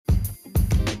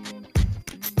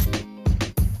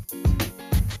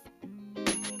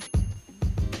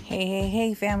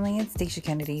Hey, family, it's Stacia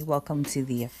Kennedy. Welcome to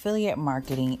the Affiliate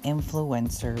Marketing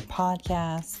Influencer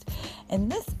Podcast. In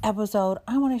this episode,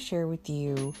 I want to share with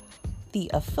you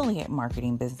the affiliate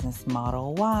marketing business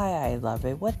model, why I love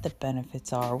it, what the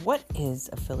benefits are, what is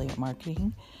affiliate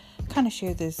marketing. Kind of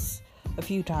share this a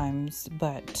few times,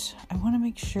 but I want to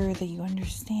make sure that you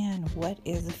understand what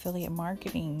is affiliate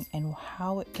marketing and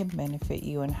how it can benefit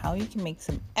you and how you can make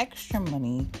some extra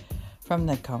money from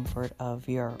the comfort of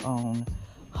your own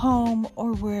home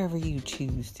or wherever you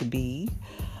choose to be.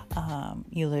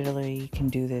 You literally can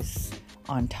do this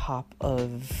on top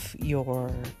of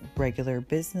your regular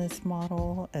business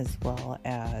model, as well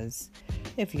as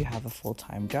if you have a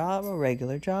full-time job, a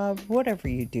regular job, whatever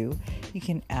you do, you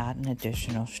can add an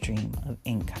additional stream of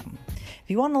income. If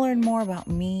you want to learn more about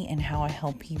me and how I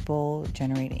help people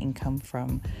generate income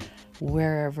from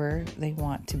wherever they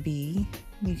want to be,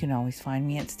 you can always find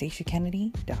me at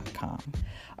staciakennedy.com.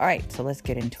 All right, so let's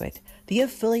get into it. The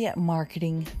affiliate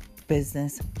marketing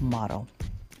business model.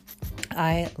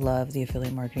 I love the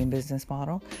affiliate marketing business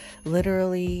model.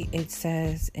 Literally, it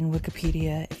says in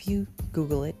Wikipedia, if you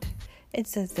Google it, it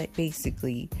says that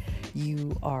basically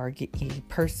you are a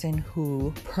person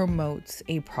who promotes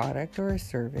a product or a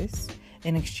service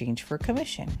in exchange for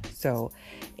commission. So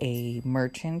a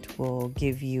merchant will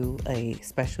give you a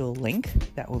special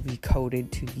link that will be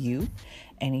coded to you.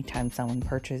 Anytime someone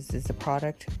purchases a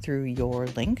product through your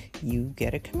link, you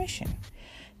get a commission.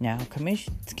 Now,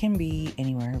 commissions can be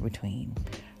anywhere between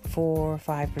 4 or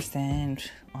 5%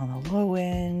 on the low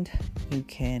end. You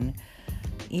can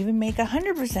even make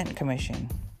 100% commission.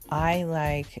 I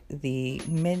like the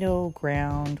middle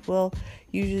ground. Well,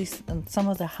 usually some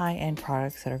of the high-end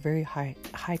products that are very high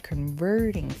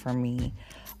converting for me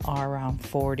are around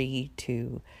 40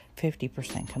 to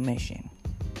 50% commission.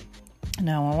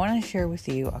 Now, I want to share with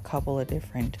you a couple of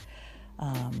different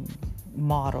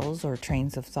models or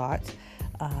trains of thought.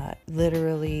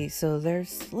 So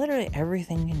there's literally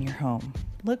everything in your home.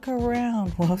 Look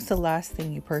around. What was the last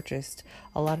thing you purchased?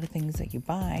 A lot of things that you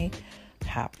buy,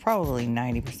 probably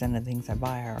 90% of the things I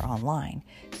buy are online.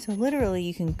 So literally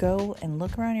you can go and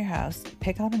look around your house,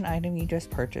 pick out an item you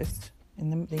just purchased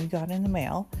that you got in the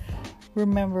mail,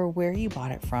 remember where you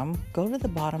bought it from, go to the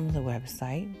bottom of the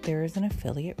website, there is an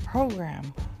affiliate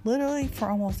program. Literally for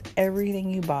almost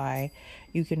everything you buy,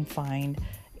 you can find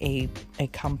a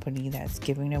company that's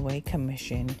giving away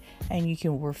commission, and you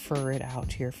can refer it out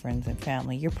to your friends and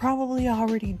family. You're probably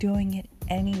already doing it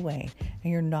anyway,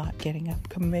 and you're not getting a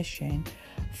commission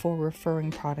for referring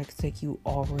products that you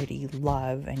already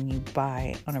love and you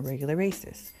buy on a regular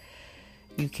basis.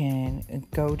 You can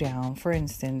go down, for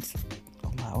instance,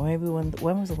 maybe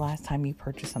when was the last time you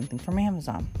purchased something from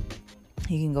Amazon?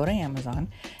 You can go to Amazon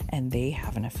and they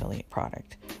have an affiliate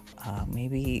product.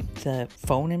 Maybe the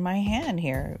phone in my hand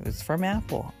here is from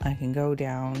Apple. I can go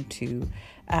down to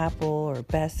Apple or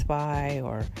Best Buy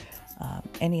or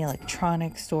any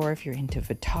electronics store. If you're into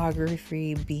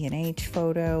photography, B&H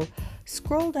Photo,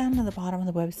 scroll down to the bottom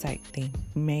of the website.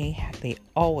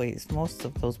 Most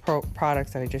of those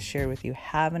products that I just shared with you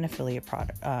have an affiliate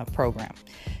program.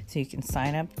 So you can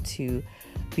sign up to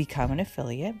become an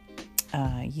affiliate.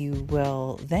 You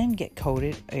will then get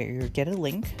coded or get a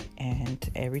link, and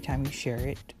every time you share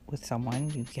it with someone,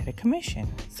 you get a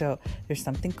commission. So there's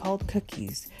something called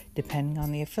cookies. Depending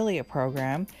on the affiliate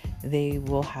program, they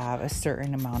will have a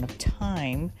certain amount of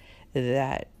time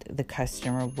that the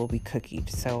customer will be cookied.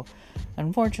 So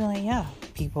unfortunately,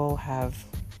 people have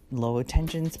low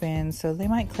attention spans, so they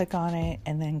might click on it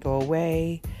and then go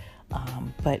away.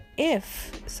 But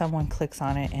if someone clicks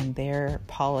on it and their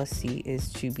policy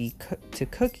is to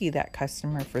cookie that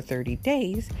customer for 30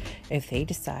 days, if they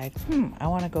decide, I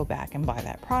want to go back and buy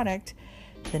that product,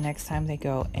 the next time they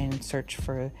go and search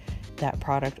for that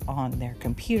product on their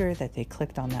computer that they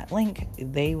clicked on that link,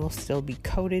 they will still be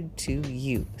coded to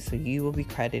you. So you will be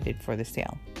credited for the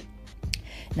sale.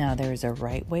 Now, there is a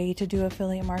right way to do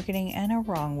affiliate marketing and a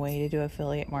wrong way to do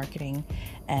affiliate marketing.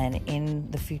 And in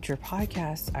the future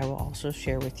podcasts, I will also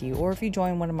share with you, or if you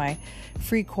join one of my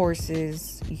free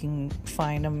courses, you can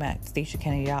find them at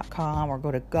staciakennedy.com or go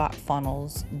to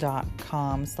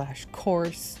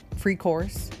gotfunnels.com/course, free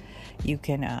course. You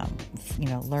can,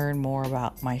 learn more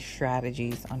about my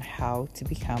strategies on how to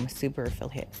become a super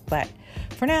affiliate. But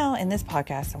for now, in this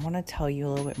podcast, I want to tell you a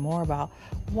little bit more about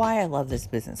why I love this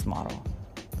business model.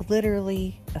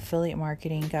 Literally, affiliate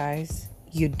marketing, guys,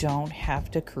 you don't have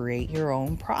to create your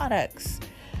own products.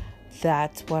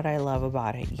 That's what I love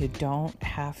about it. You don't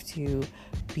have to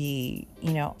be,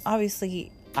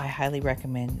 obviously I highly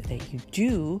recommend that you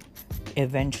do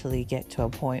eventually get to a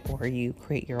point where you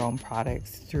create your own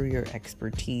products through your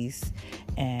expertise,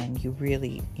 and you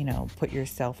really, put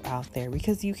yourself out there,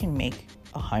 because you can make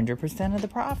 100% of the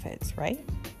profits, right?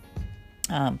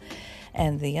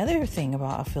 And the other thing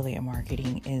about affiliate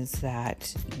marketing is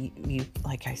that you,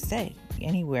 like I said,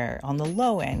 anywhere on the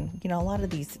low end, a lot of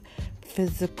these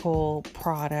physical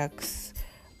products,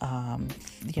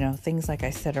 things like I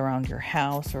said around your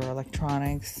house or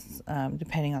electronics,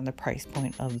 depending on the price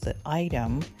point of the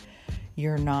item,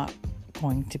 you're not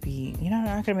going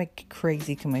to make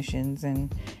crazy commissions,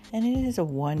 and it is a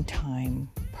one-time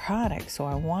product. So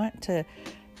I want to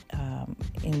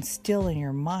instill in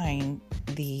your mind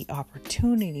the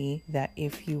opportunity that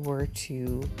if you were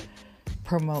to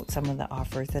promote some of the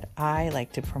offers that I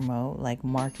like to promote, like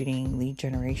marketing, lead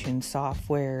generation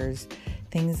softwares,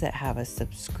 things that have a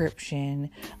subscription,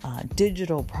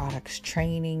 digital products,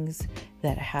 trainings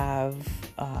that have,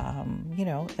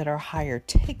 that are higher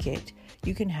ticket,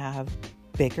 you can have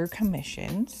bigger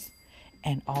commissions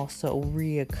and also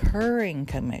reoccurring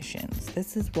commissions.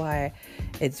 This is why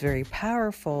it's very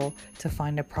powerful to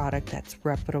find a product that's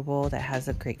reputable, that has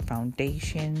a great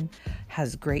foundation,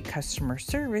 has great customer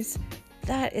service.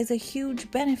 That is a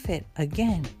huge benefit.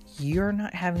 Again, you're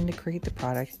not having to create the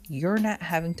product. You're not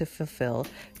having to fulfill.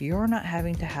 You're not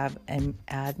having to have an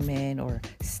admin or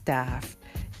staff.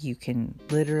 You can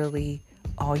literally,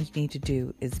 all you need to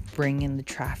do is bring in the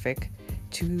traffic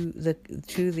to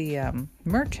the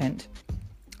merchant,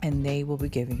 and they will be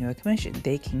giving you a commission.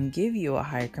 They can give you a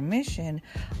higher commission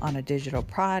on a digital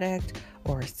product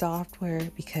or a software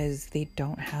because they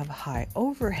don't have high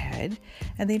overhead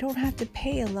and they don't have to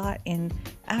pay a lot in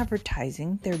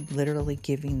advertising. They're literally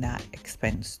giving that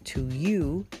expense to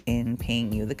you in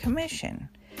paying you the commission.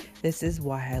 This is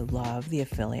why I love the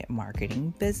affiliate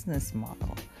marketing business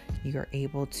model. You're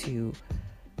able to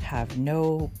have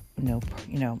no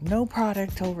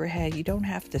product overhead. You don't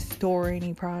have to store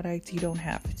any products. You don't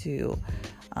have to,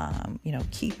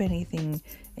 keep anything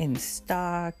in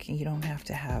stock. You don't have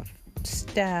to have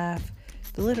staff.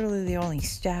 Literally, the only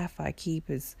staff I keep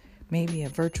is maybe a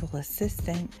virtual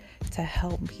assistant to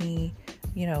help me,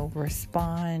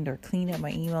 respond or clean up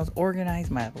my emails, organize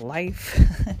my life.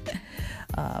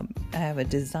 I have a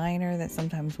designer that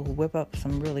sometimes will whip up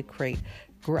some really great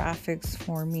graphics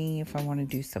for me if I want to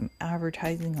do some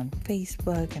advertising on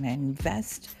Facebook, and I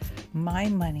invest my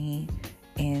money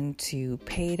into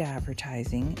paid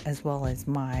advertising as well as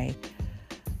my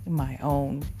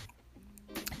own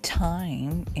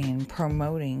time in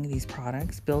promoting these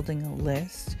products, building a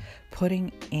list,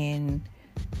 putting in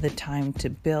the time to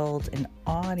build an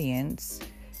audience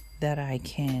that I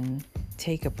can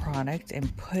take a product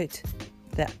and create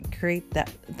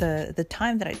the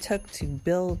time that I took to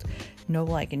build know,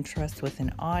 like, and trust with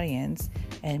an audience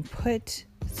and put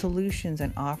solutions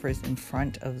and offers in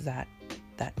front of that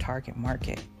target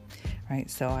market, right?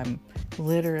 So I'm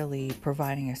literally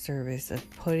providing a service of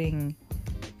putting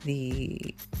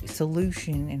the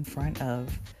solution in front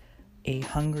of a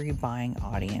hungry buying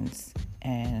audience,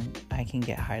 and I can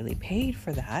get highly paid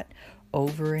for that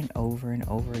over and over and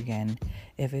over again.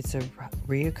 If it's a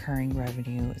reoccurring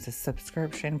revenue, it's a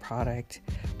subscription product,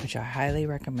 which I highly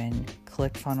recommend.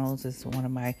 ClickFunnels is one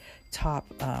of my top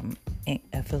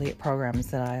affiliate programs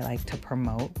that I like to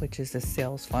promote, which is a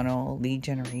sales funnel lead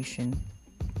generation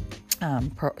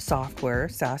software,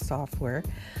 SaaS software,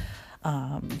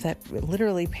 that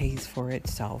literally pays for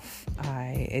itself.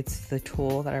 It's the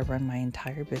tool that I run my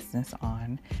entire business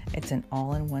on. It's an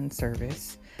all-in-one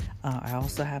service. I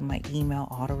also have my email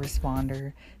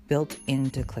autoresponder built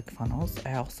into ClickFunnels.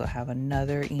 I also have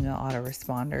another email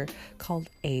autoresponder called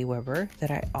Aweber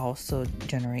that I also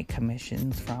generate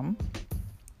commissions from.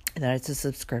 That it's a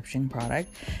subscription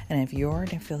product. And if you're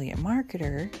an affiliate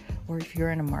marketer, or if you're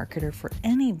a marketer for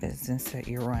any business that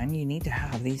you run, you need to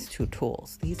have these two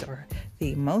tools. These are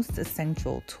the most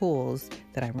essential tools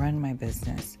that I run my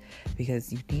business,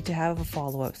 because you need to have a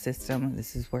follow-up system.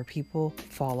 This is where people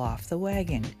fall off the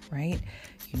wagon, right?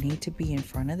 You need to be in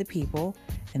front of the people,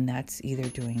 and that's either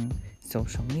doing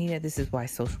social media. This is why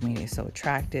social media is so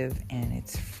attractive, and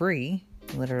it's free.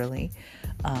 Literally,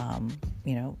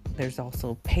 there's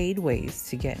also paid ways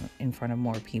to get in front of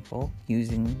more people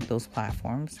using those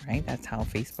platforms, right? That's how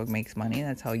Facebook makes money.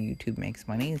 That's how YouTube makes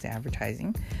money, is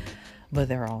advertising. But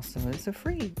there also is a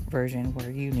free version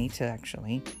where you need to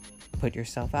actually put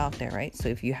yourself out there, right? So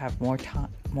if you have more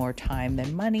time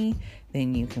than money,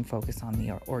 then you can focus on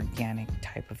the organic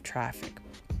type of traffic.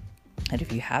 And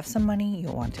if you have some money,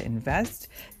 you'll want to invest,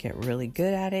 get really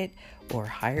good at it, or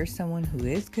hire someone who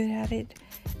is good at it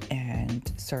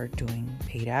and start doing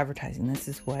paid advertising. This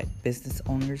is what business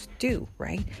owners do,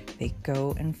 right? They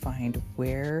go and find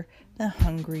where the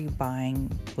hungry,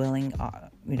 buying, willing,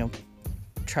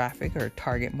 traffic or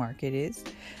target market is,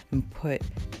 and put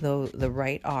the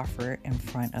right offer in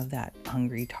front of that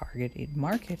hungry targeted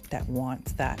market that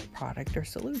wants that product or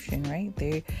solution,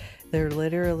 right? They're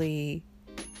literally,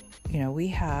 we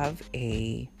have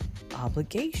a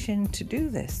obligation to do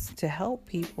this, to help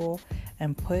people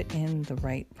and put in the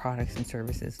right products and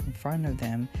services in front of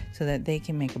them so that they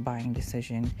can make a buying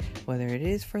decision, whether it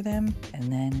is for them,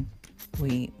 and then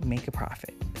we make a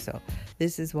profit. So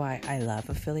this is why I love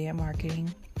affiliate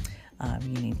marketing.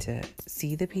 You need to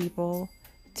see the people,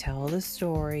 tell the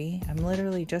story. I'm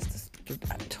literally just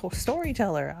a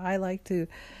storyteller. I like to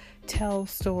tell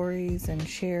stories and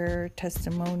share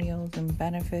testimonials and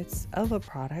benefits of a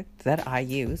product that I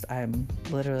use. I'm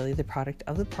literally the product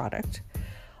of the product.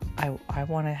 I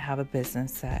want to have a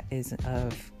business that is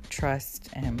of trust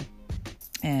and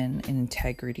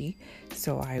integrity.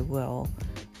 So I will,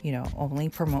 only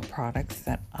promote products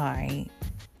that I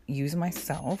use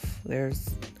myself.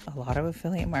 There's a lot of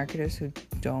affiliate marketers who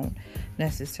don't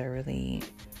necessarily,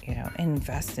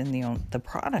 invest in the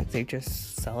product. They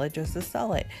just sell it just to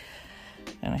sell it.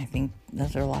 And I think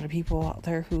that there are a lot of people out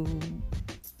there who,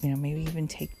 maybe even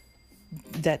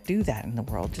do that in the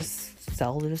world, just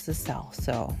sell just to sell.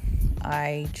 So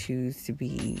I choose to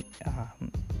be,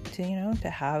 to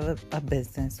have a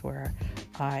business where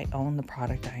I own the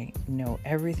product. I know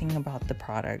everything about the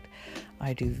product.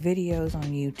 I do videos on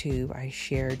YouTube. I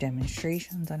share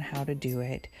demonstrations on how to do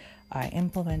it. I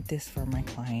implement this for my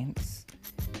clients,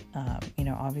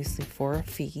 obviously for a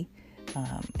fee.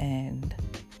 And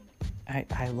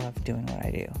I love doing what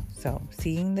I do. So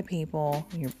seeing the people,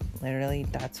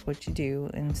 that's what you do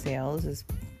in sales, is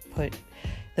put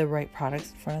the right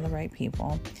products in front of the right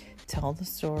people, tell the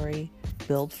story,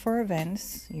 build for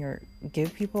events,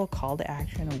 give people a call to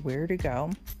action of where to go,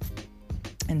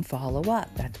 and follow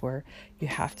up. That's where you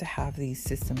have to have these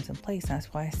systems in place.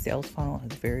 That's why a sales funnel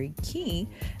is very key.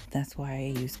 That's why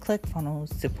I use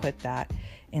ClickFunnels to put that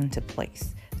into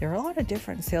place. There are a lot of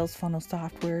different sales funnel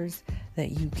softwares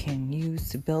that you can use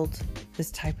to build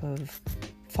this type of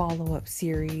follow-up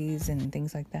series and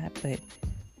things like that, but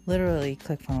literally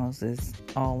ClickFunnels is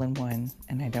all in one,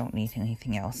 and I don't need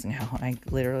anything else now. I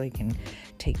literally can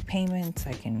take payments,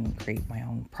 I can create my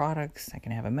own products, I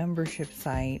can have a membership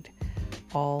site,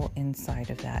 all inside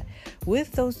of that.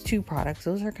 With those two products,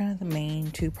 those are kind of the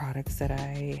main two products that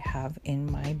I have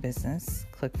in my business,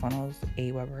 ClickFunnels,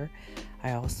 Aweber.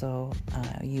 I also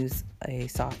use a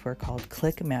software called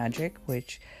ClickMagick,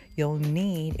 which you'll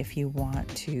need if you want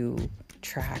to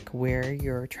track where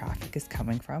your traffic is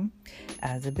coming from.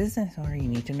 As a business owner, you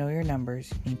need to know your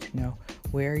numbers. You need to know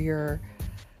where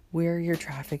your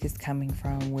traffic is coming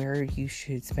from, where you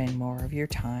should spend more of your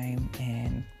time,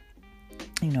 and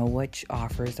which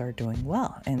offers are doing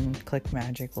well. And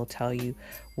ClickMagick will tell you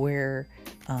where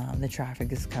the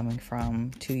traffic is coming from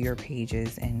to your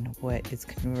pages and what is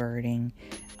converting.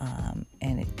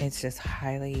 And it's just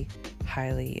highly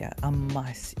a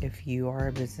must if you are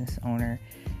a business owner,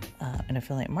 an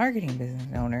affiliate marketing business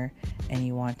owner, and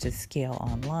you want to scale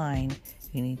online.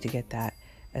 You need to get that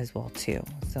as well too.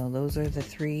 So those are the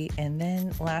three. And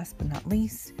then last but not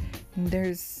least,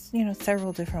 there's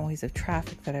several different ways of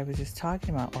traffic that I was just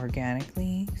talking about.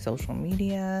 Organically, social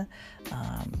media,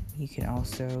 you can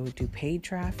also do paid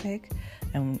traffic,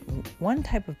 and one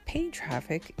type of paid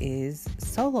traffic is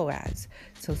solo ads.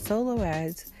 So solo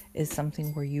ads is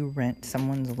something where you rent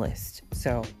someone's list.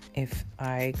 So if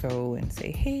I go and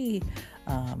say, hey,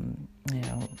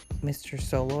 Mr.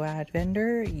 Solo Ad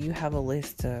Vendor, you have a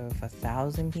list of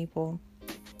 1,000 people.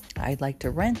 I'd like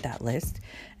to rent that list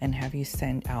and have you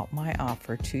send out my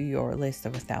offer to your list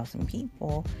of 1,000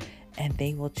 people, and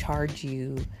they will charge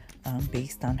you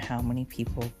based on how many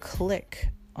people click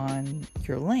on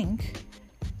your link,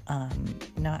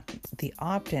 not the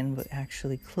opt-in, but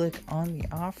actually click on the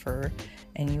offer,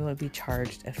 and you will be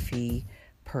charged a fee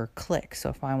per click. So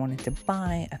if I wanted to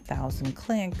buy 1,000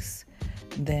 clicks,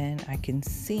 then I can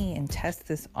see and test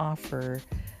this offer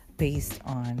based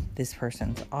on this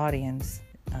person's audience.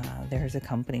 There's a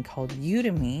company called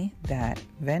Udemy that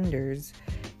brokers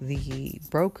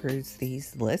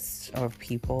these lists of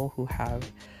people who have,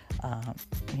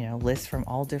 lists from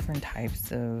all different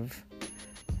types of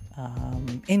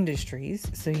industries.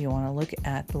 So you want to look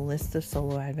at the list of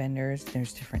solo ad vendors.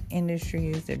 There's different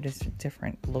industries, there's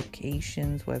different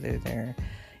locations, whether they're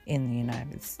in the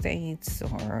United States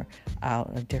or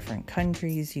out of different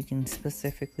countries. You can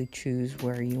specifically choose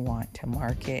where you want to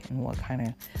market and what kind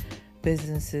of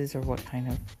businesses or what kind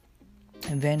of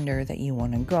vendor that you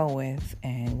want to go with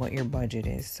and what your budget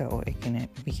is. So it can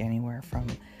be anywhere from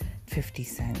 50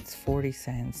 cents, 40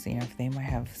 cents, if they might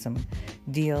have some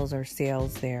deals or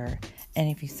sales there. And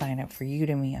if you sign up for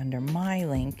Udemy under my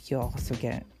link, you'll also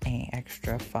get an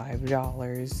extra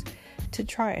 $5 to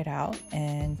try it out.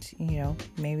 And,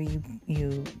 maybe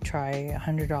you try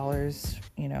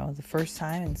 $100, the first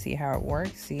time and see how it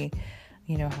works. See,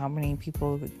 how many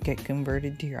people get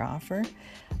converted to your offer.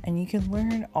 And you can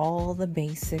learn all the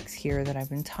basics here that I've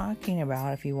been talking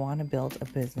about if you want to build a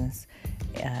business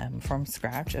from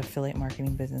scratch, affiliate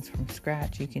marketing business from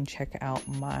scratch. You can check out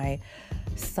my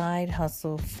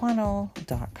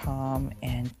sidehustlefunnel.com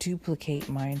and duplicate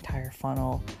my entire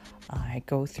funnel. I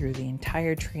go through the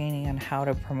entire training on how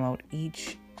to promote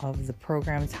each of the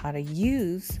programs, how to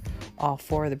use all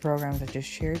 4 of the programs I just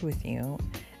shared with you.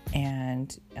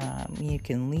 And you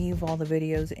can leave all the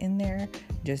videos in there.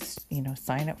 Just,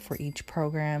 sign up for each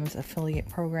program's affiliate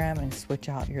program and switch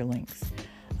out your links.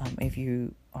 If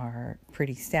you are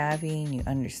pretty savvy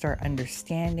and you start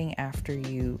understanding after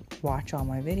you watch all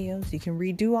my videos, you can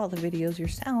redo all the videos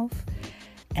yourself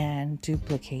and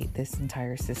duplicate this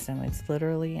entire system. It's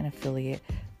literally an affiliate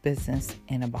business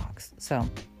in a box. So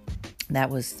that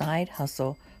was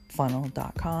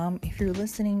sidehustlefunnel.com. If you're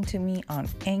listening to me on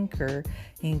Anchor,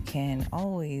 you can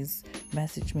always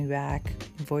message me back,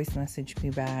 voice message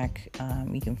me back.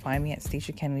 You can find me at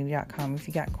staciakennedy.com if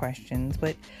you got questions,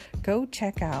 but go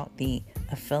check out the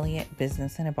affiliate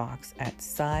business in a box at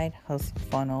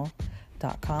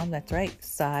sidehustlefunnel.com. That's right,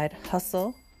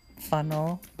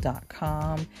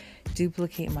 sidehustlefunnel.com.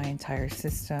 Duplicate my entire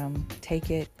system, take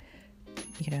it,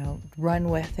 run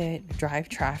with it, drive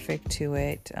traffic to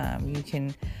it. You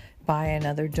can buy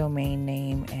another domain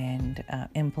name and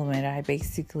implement it. I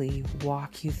basically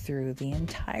walk you through the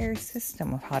entire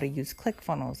system of how to use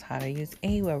ClickFunnels, how to use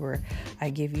Aweber.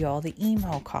 I give you all the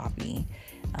email copy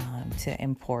to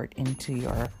import into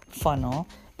your funnel.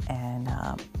 And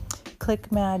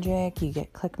ClickMagick, you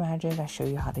get ClickMagick. I show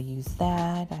you how to use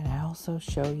that. And I also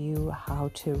show you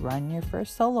how to run your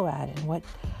first solo ad and what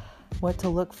to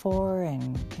look for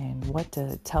and what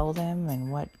to tell them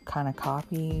and what kind of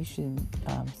copy you should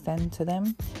send to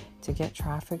them to get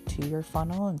traffic to your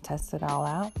funnel and test it all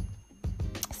out.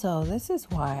 So this is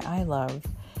why I love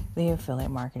the affiliate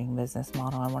marketing business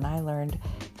model. And when I learned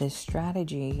this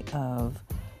strategy of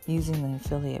using the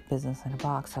affiliate business in a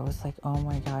box, I was like, oh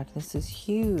my God, this is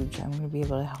huge. I'm going to be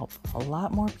able to help a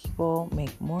lot more people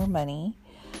make more money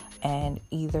and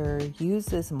either use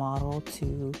this model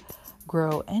to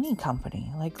grow any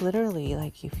company. Like literally,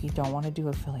 like if you don't want to do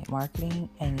affiliate marketing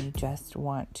and you just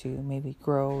want to maybe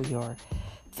grow your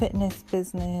fitness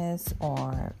business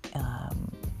or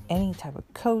any type of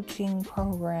coaching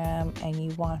program, and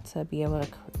you want to be able to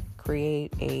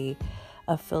create a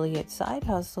affiliate side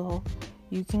hustle,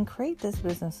 you can create this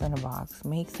business in a box,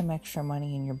 make some extra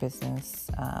money in your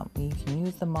business. You can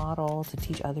use the model to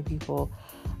teach other people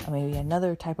maybe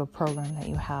another type of program that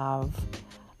you have.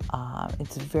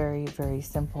 It's very, very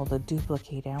simple to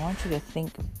duplicate. And I want you to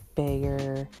think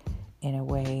bigger in a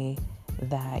way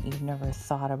that you've never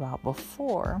thought about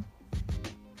before.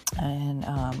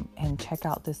 And check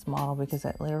out this model because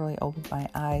it literally opened my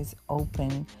eyes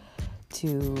open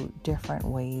to different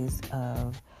ways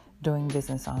of doing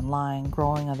business online,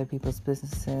 growing other people's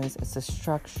businesses. It's a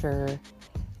structure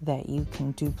that you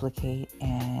can duplicate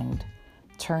and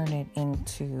turn it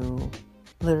into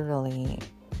literally,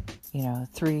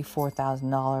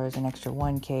 $3,000-$4,000, an extra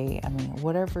 $1,000. I mean,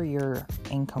 whatever your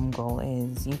income goal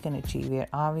is, you can achieve it.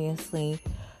 Obviously,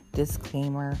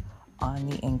 disclaimer on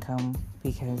the income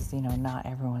because, not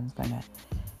everyone's going to,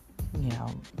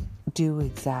 do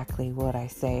exactly what I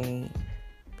say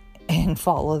and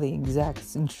follow the exact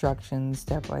instructions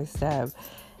step by step.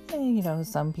 And,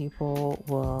 some people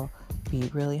will be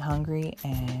really hungry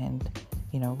and,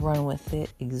 run with it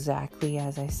exactly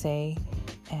as I say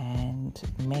and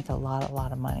make a lot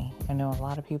of money. I know a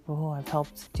lot of people who I've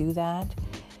helped do that.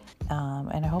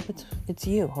 And I hope it's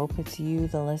you. Hope it's you,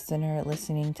 the listener,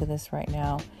 listening to this right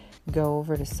now. Go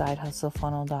over to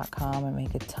sidehustlefunnel.com and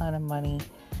make a ton of money.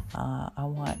 I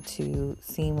want to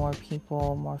see more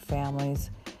people, more families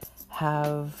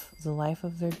have the life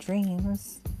of their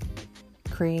dreams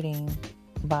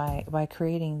by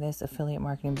creating this affiliate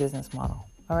marketing business model.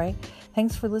 All right.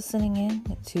 Thanks for listening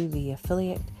in to the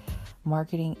Affiliate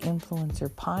Marketing Influencer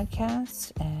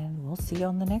Podcast, and we'll see you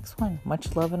on the next one.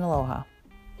 Much love and aloha.